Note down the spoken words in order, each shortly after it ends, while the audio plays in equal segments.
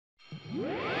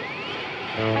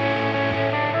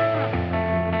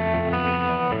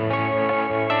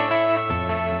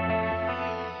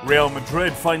Real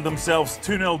Madrid find themselves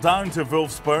 2-0 down to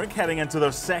Wolfsburg heading into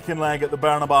their second leg at the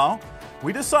Bernabeu.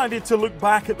 We decided to look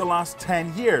back at the last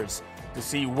 10 years to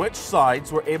see which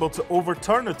sides were able to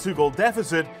overturn a 2-goal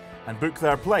deficit and book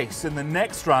their place in the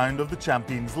next round of the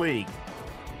Champions League.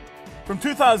 From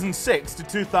 2006 to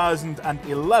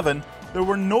 2011, there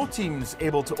were no teams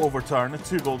able to overturn a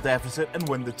 2-goal deficit and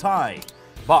win the tie.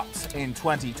 But in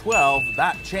 2012,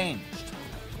 that changed.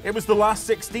 It was the last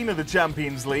 16 of the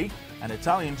Champions League, and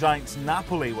Italian giants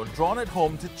Napoli were drawn at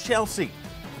home to Chelsea.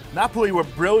 Napoli were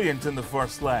brilliant in the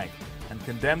first leg and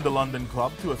condemned the London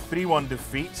club to a 3-1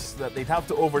 defeat that they'd have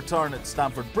to overturn at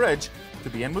Stamford Bridge to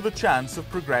be in with a chance of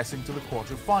progressing to the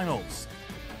quarter-finals.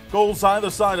 Goals either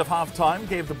side of half-time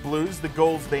gave the Blues the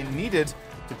goals they needed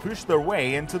to push their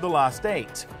way into the last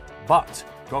 8. But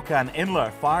Gökhan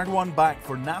Inler fired one back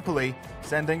for Napoli,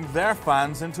 sending their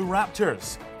fans into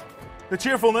raptures. The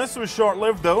cheerfulness was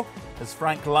short-lived though, as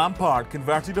Frank Lampard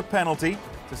converted a penalty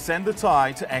to send the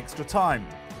tie to extra time.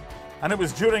 And it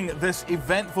was during this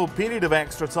eventful period of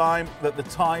extra time that the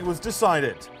tie was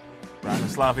decided.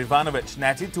 Branislav Ivanovic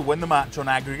netted to win the match on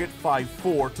aggregate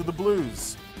 5-4 to the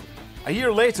Blues. A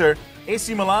year later,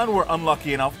 AC Milan were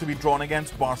unlucky enough to be drawn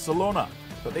against Barcelona,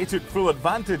 but they took full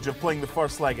advantage of playing the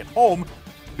first leg at home,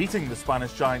 beating the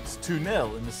Spanish giants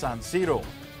 2-0 in the San Siro.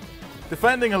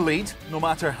 Defending a lead, no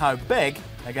matter how big,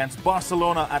 against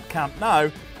Barcelona at Camp Nou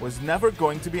was never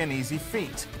going to be an easy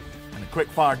feat. And a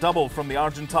quick-fire double from the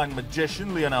Argentine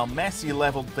magician Lionel Messi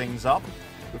levelled things up,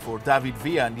 before David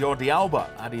Villa and Jordi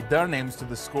Alba added their names to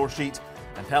the scoresheet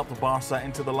and helped Barca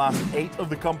into the last 8 of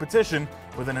the competition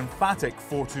with an emphatic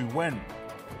 4-2 win.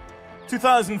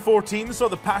 2014 saw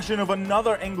the passion of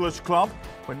another English club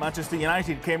when Manchester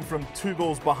United came from 2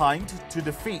 goals behind to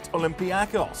defeat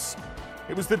Olympiacos.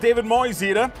 It was the David Moyes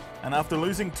era, and after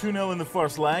losing 2-0 in the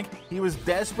first leg, he was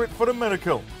desperate for a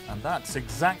miracle, and that's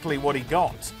exactly what he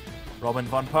got. Robin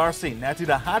van Persie netted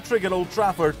a hat-trick at Old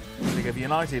Trafford to give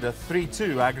United a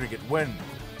 3-2 aggregate win.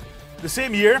 The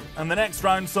same year, and the next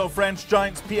round saw French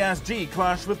giants PSG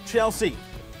clash with Chelsea.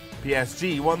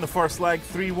 PSG won the first leg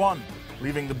 3-1,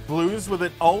 leaving the Blues with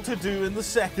it all to do in the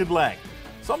second leg,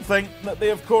 something that they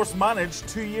of course managed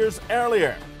 2 years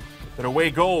earlier. Their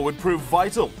away goal would prove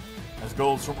vital, as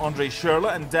goals from Andre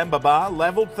Schürrle and Demba Ba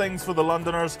levelled things for the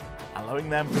Londoners,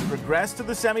 allowing them to progress to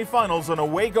the semi-finals on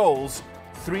away goals,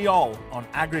 3-3 on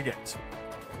aggregate.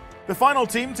 The final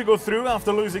team to go through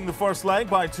after losing the first leg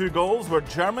by 2 goals were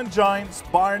German giants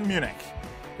Bayern Munich.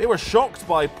 They were shocked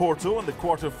by Porto in the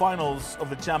quarter-finals of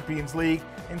the Champions League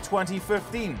in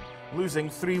 2015, losing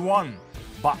 3-1.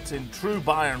 But in true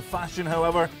Bayern fashion,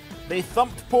 however, they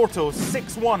thumped Porto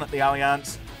 6-1 at the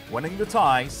Allianz, winning the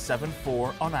tie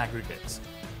 7-4 on aggregate.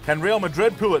 Can Real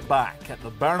Madrid pull it back at the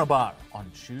Bernabeu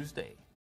on Tuesday?